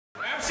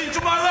To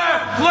my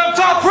left,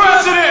 flip-top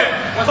president,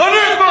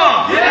 Anygma!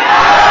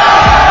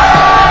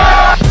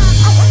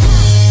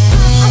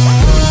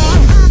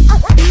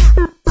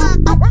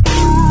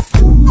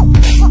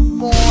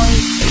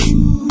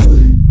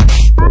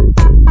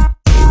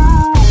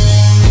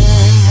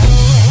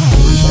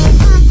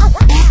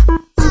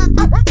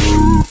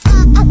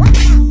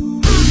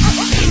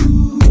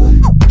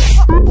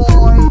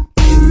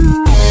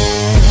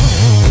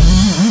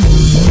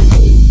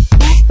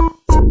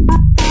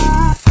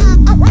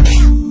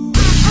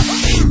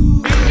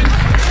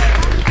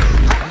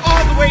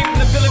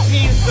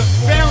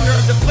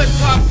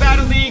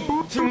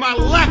 To my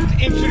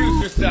left,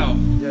 introduce yourself.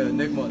 Yeah,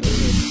 Anygma.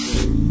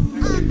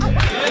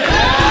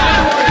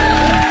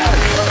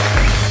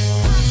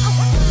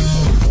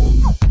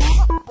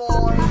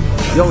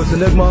 Yo, it's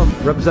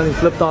Anygma, representing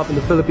Flip-top in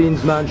the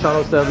Philippines, man. Shout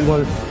outs to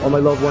everyone, all my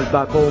loved ones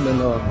back home, and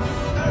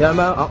yeah,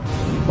 man.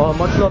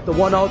 Much love to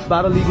 1 Ounce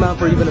Battle League, man,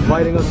 for even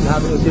inviting us and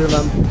having us here,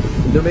 man.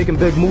 They're making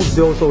big moves,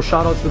 yo. So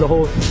shout outs to the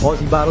whole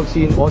Aussie battle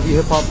scene, Aussie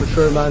hip hop for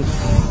sure, man.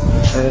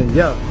 And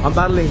yeah, I'm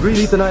battling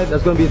Greeley tonight.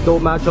 That's gonna be a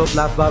dope matchup.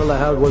 Last battle I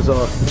had was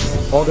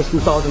August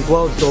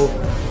 2012. So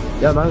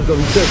yeah, man, it's gonna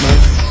be sick, man.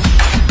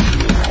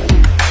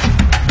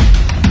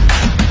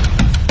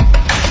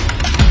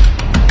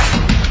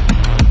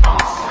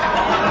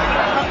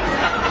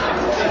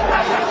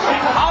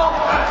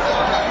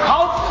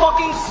 How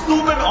fucking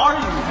stupid are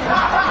you?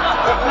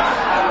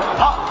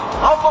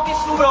 How fucking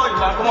stupid are you,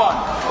 man? Come on.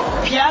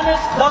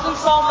 Pianist doesn't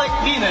sound like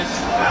penis.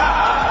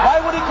 Why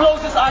would he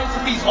close his eyes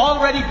if he's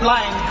already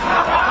blind?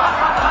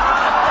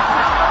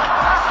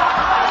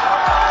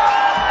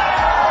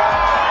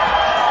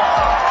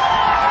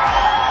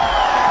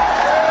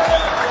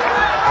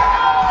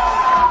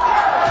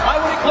 Why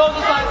would he close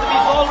his eyes if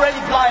he's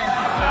already blind?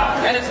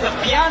 And it's the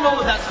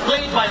piano that's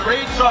played by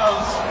Ray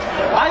Charles.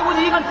 I would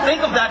even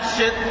think of that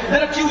shit,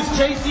 then accuse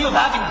JC of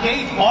having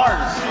gay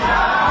bars.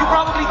 You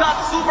probably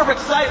got super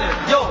excited.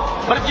 Yo,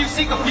 but if you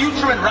seek a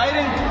future in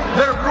writing,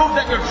 better prove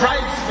that your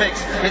drive's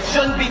fixed. It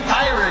shouldn't be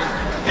tiring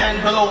and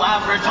below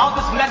average. How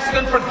does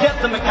Mexican forget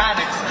the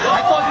mechanics?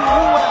 I thought you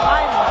knew what a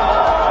line was.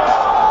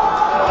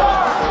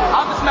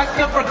 How does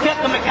Mexican forget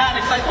the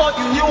mechanics? I thought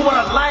you knew what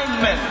a line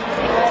meant.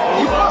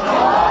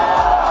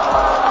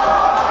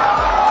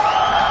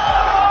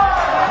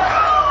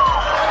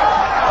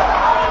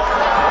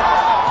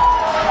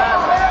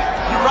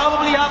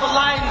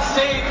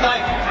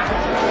 Like,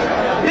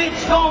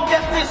 bitch, don't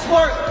get this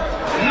work,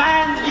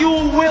 man, you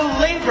will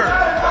labor.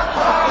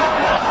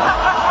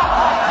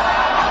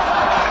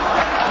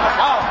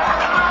 Oh.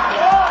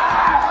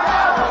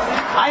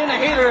 I ain't a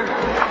hater,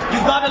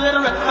 you got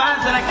illiterate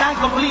fans and I can't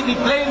completely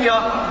blame you,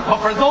 but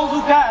for those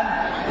who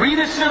can, read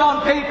this shit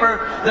on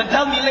paper, then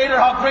tell me later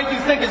how great you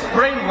think his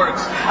brain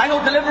works. I know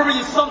delivery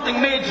is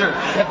something major.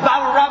 If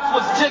battle raps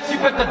was chicks, you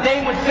pick the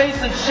dame with face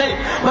and shape.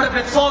 But if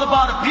it's all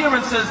about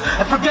appearances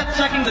and forget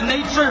checking the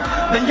nature,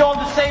 then y'all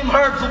the same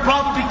birds will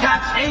probably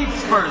catch AIDS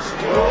first.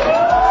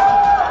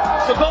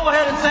 So go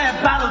ahead and say I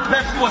battled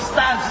best to a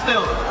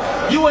standstill.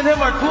 You and him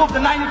are 2 of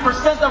the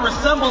 90% that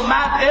resemble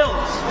mad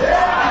ills.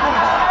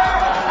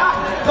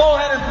 Go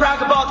ahead and brag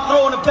about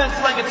throwing events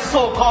like it's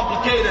so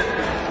complicated.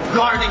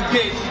 Guarding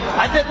gates.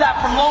 I did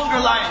that from longer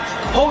lines.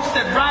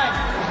 Hosted rhyme.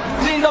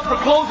 Cleaned up for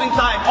closing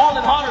time. All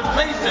in honored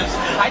places.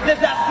 I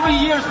did that 3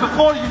 years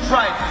before you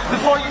tried.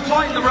 Before you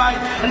joined the ride.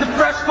 And the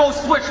fresco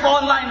switched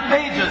online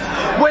pages.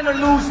 Win or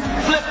lose,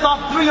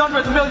 flip-top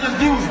 300 million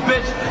views,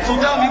 bitch. So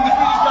tell me we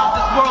really got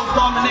this world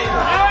dominated.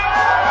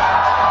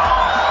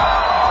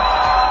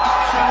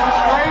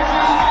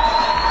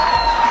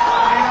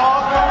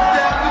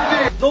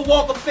 The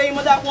walk of fame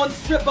of that one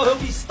stripper, he'll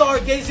be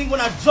stargazing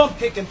when I jump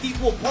kick and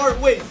people part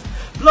ways.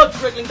 Blood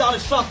trickling down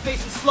his shocked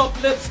face and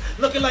slumped lips,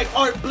 looking like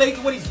Art Blake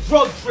when he's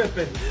drug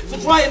tripping. So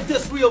try and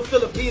diss real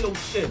Filipino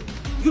shit.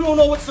 You don't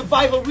know what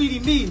survival really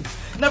means.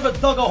 Never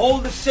dug a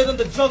hole in shit in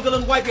the jungle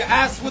and wipe your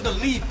ass with a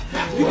leaf.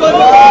 You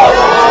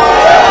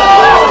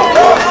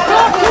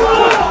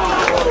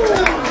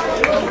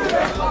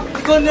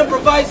couldn't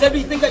improvise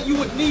everything that you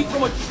would need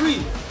from a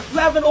tree. You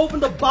haven't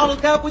opened a bottle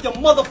cap with your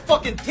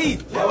motherfucking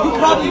teeth. You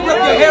probably rip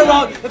your hair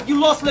out if you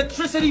lost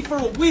electricity for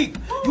a week.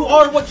 You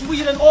are what you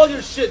eat and all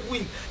your shit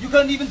weak. You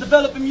couldn't even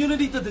develop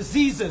immunity to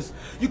diseases.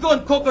 You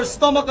couldn't cook her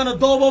stomach on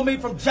adobo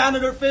made from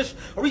janitor fish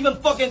or even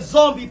fucking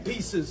zombie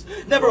pieces.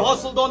 Never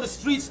hustled on the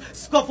streets,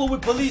 scuffle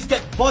with police,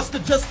 get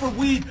busted just for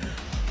weed.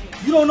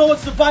 You don't know what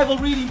survival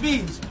really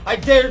means. I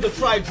dare to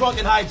try drunk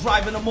and high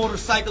driving a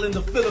motorcycle in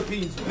the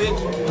Philippines,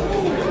 bitch.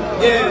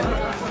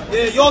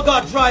 Yeah, y'all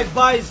got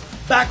drive-bys.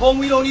 Back home,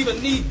 we don't even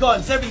need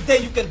guns. Every day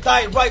you can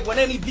die right when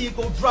any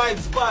vehicle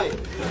drives by.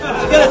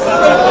 Get it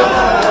straight.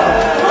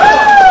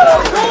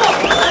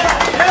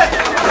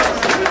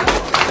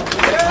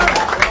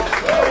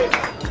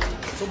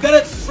 So get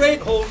it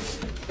straight, hoes.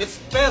 It's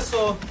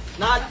peso.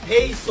 not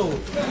peso.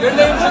 Your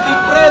name should be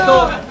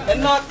Fredo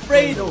and not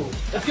Fredo.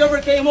 If you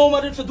ever came home,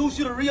 I'd introduce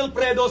you to real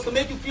Fredos to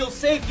make you feel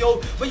safe,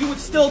 yo, but you would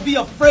still be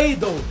afraid,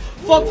 though.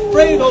 Fuck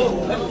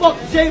Fredo and fuck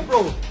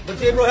J-Bro. But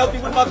J-Bro helped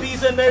me with my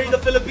visa and married a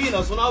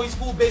Filipino, so now he's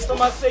cool based on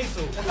my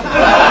say-so.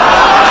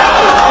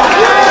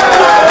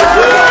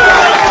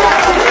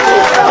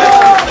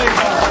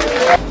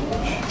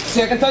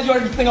 See, I can tell you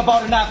everything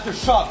about an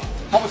aftershock.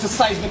 How it's a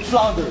seismic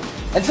flounder.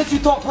 And since you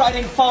talk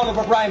riding foul of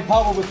a Brian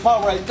Power with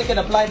power, I think in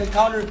a blind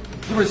encounter,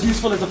 you're as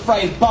useful as a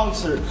frying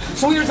bouncer.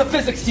 So here's a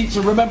physics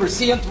teacher. Remember,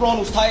 seeing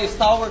Toronto's highest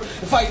tower?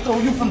 If I throw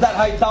you from that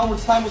height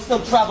downwards, time will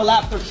still travel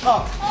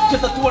aftershock.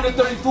 Just at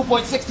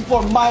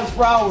 232.64 miles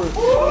per hour.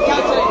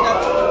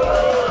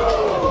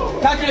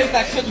 Calculate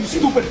that shit, you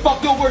stupid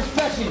fuck. Yo, where's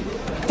Pesci?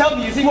 Tell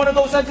me, is he one of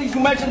those MCs you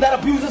mentioned that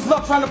abuses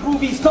luck trying to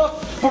prove he's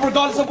tough? But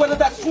regardless of whether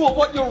that's true or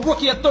what, you're a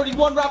rookie at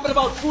 31 rapping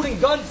about shooting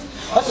guns.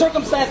 A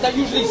circumstance that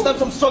usually stems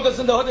from struggles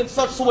in the hood and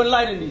such, so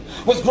enlighten me.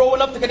 Was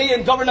growing up the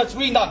Canadian governance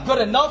really not good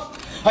enough?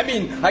 I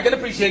mean, I can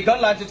appreciate gun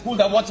lines, it's cool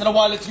that once in a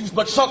while it's used,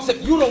 but shucks,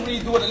 if you don't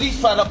really do it, at least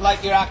try to apply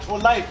to your actual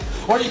life.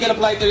 Or you can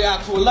apply to your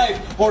actual life,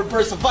 or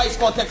verse of vice,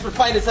 context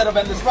refined instead of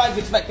endless rhymes,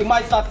 expecting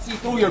mice not to see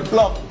through your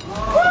bluff.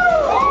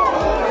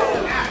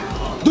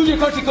 Dude, your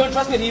country couldn't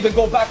trust me to even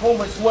go back home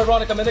and swear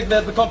ironic I'm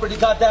Anygma, become pretty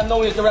goddamn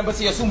knowing that your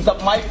embassy assumes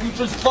that my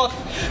future's fucked.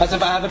 As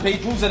if I haven't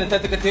paid dues and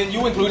intend to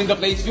continue, including the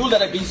plane's fuel,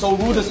 that I'd be so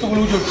rude as to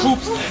elude your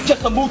troops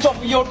just to mooch off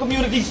of your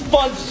community's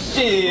fun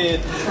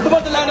shit. The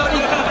motherland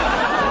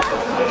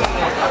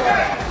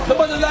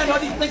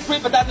already thinks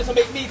straight, but that doesn't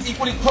make me its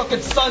equally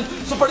crooked son.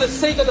 So for the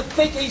sake of the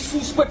fake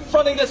Jesus quit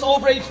fronting this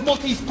overage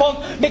multi's punk,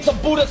 makes a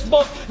Buddhist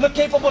monk look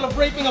capable of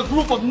raping a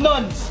group of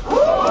nuns.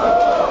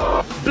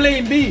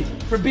 Blame me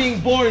for being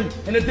born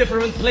in a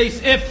different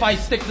place if I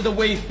stick to the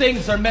way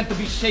things are meant to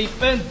be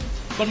shapen.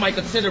 But my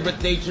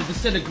considerate nature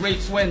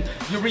disintegrates when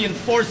you're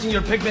reinforcing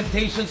your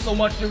pigmentation so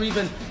much you're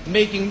even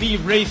making me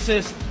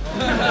racist.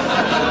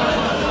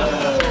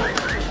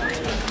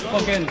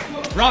 Fucking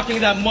rocking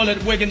that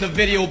mullet wig in the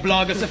video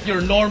blog as if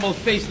your normal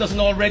face doesn't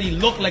already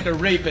look like a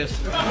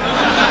rapist. But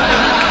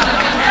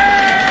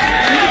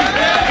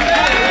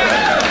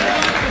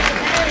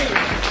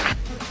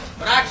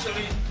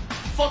actually,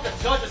 fuck a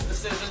judge's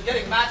decision.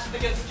 Getting matched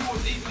against you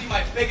was easily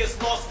my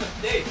biggest loss to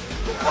date.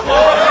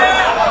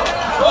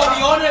 Well,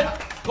 be on it,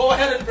 go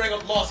ahead and bring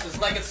up losses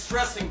like it's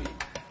stressing me.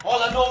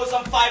 All I know is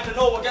I'm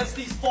 5-0 against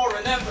these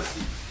foreign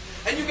embassies.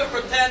 And you can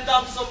pretend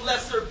I'm some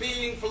lesser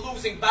being for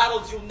losing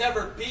battles you'll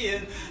never be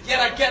in, yet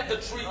I get the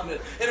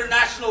treatment.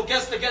 International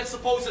guest against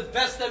supposed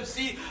best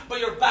MC, but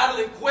you're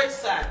battling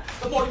quicksand.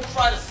 The more you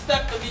try to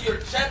step to me,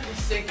 you're gently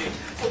sinking.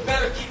 So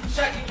better keep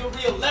checking your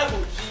real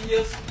level,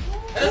 genius.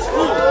 And it's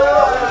cool.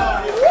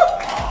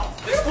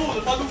 It's cool.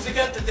 If I lose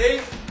again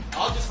today,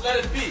 I'll just let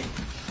it be.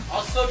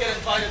 I'll still get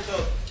invited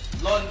to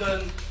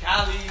London,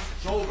 Cali,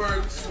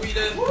 Joburg,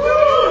 Sweden.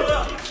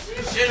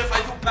 Shit, if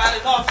I do bad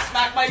enough,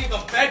 Smack might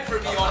even beg for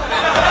me on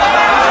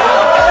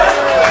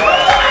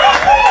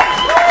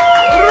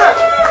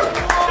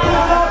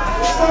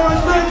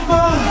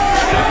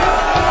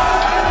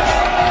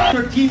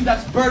Your team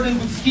that's burdened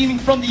with scheming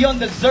from the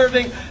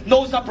undeserving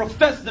knows I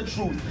profess the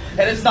truth.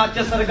 And it's not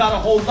just that I got a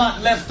whole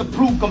lot less to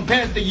prove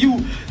compared to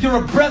you. You're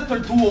a breath or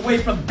two away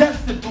from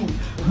destitute.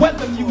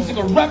 Whether music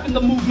or rap in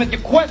the movement,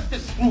 your quest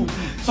is screwed.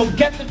 So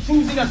get to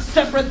choosing a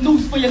separate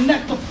noose for your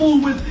neck to fool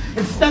with,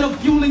 instead of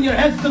fueling your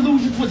head's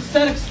delusions with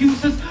set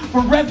excuses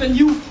for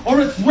revenue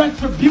or its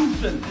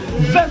retribution.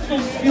 Vessel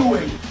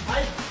spewing.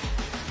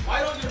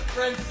 Why don't your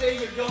friends say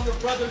your younger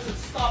brothers should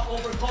stop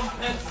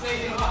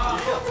overcompensating?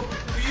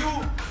 To you,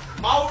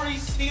 Maori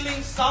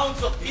stealing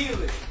sounds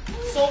appealing.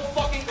 So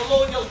fucking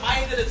colonial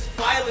minded, it's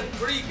vile and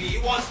creepy. He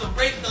wants to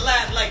rape the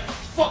land like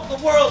fuck the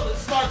world and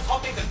starts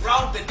humping the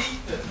ground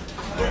beneath it.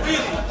 But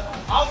really,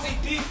 how's he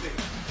beefing?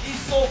 He's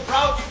so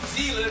proud New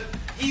Zealand,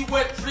 he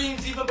wet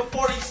dreams even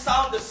before he's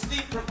sound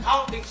asleep from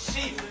counting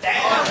sheep.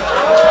 Damn!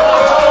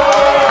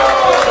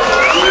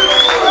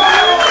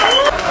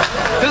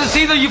 Because it's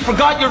either you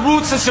forgot your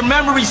roots since your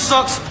memory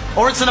sucks,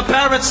 or it's an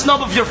apparent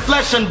snub of your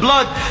flesh and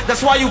blood.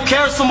 That's why you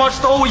care so much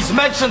to always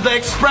mention the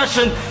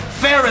expression,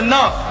 fair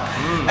enough.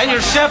 And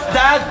your chef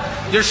dad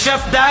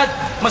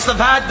must have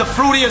had the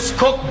fruitiest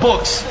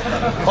cookbooks,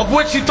 of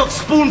which you took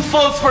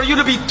spoonfuls for you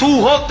to be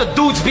too hooked to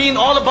dudes being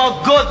all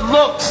about good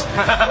looks.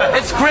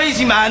 It's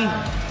crazy, man.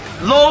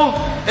 Lo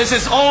is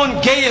his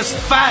own gayest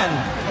fan.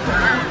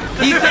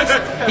 He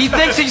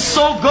thinks he's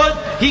so good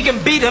he can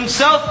beat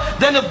himself,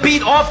 then he'll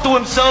beat off to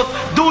himself.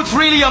 Dude's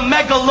really a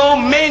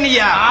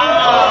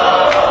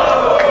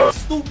megalomaniac.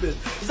 Stupid.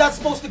 Is that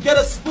supposed to get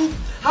us spooked?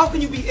 How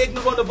can you be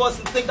ignorant of us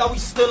and think that we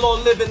still all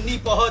live in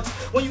Nipa huts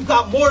when you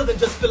got more than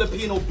just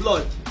Filipino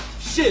blood?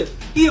 Shit,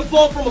 he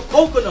evolved from a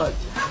coconut.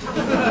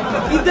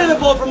 He did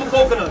evolve from a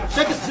coconut.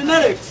 Check his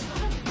genetics.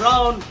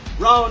 Brown,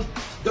 round,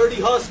 dirty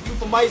husk,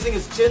 euphemizing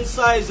his chin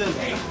size, and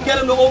get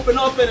him to open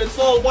up and it's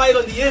all white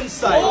on the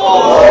inside.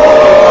 Oh!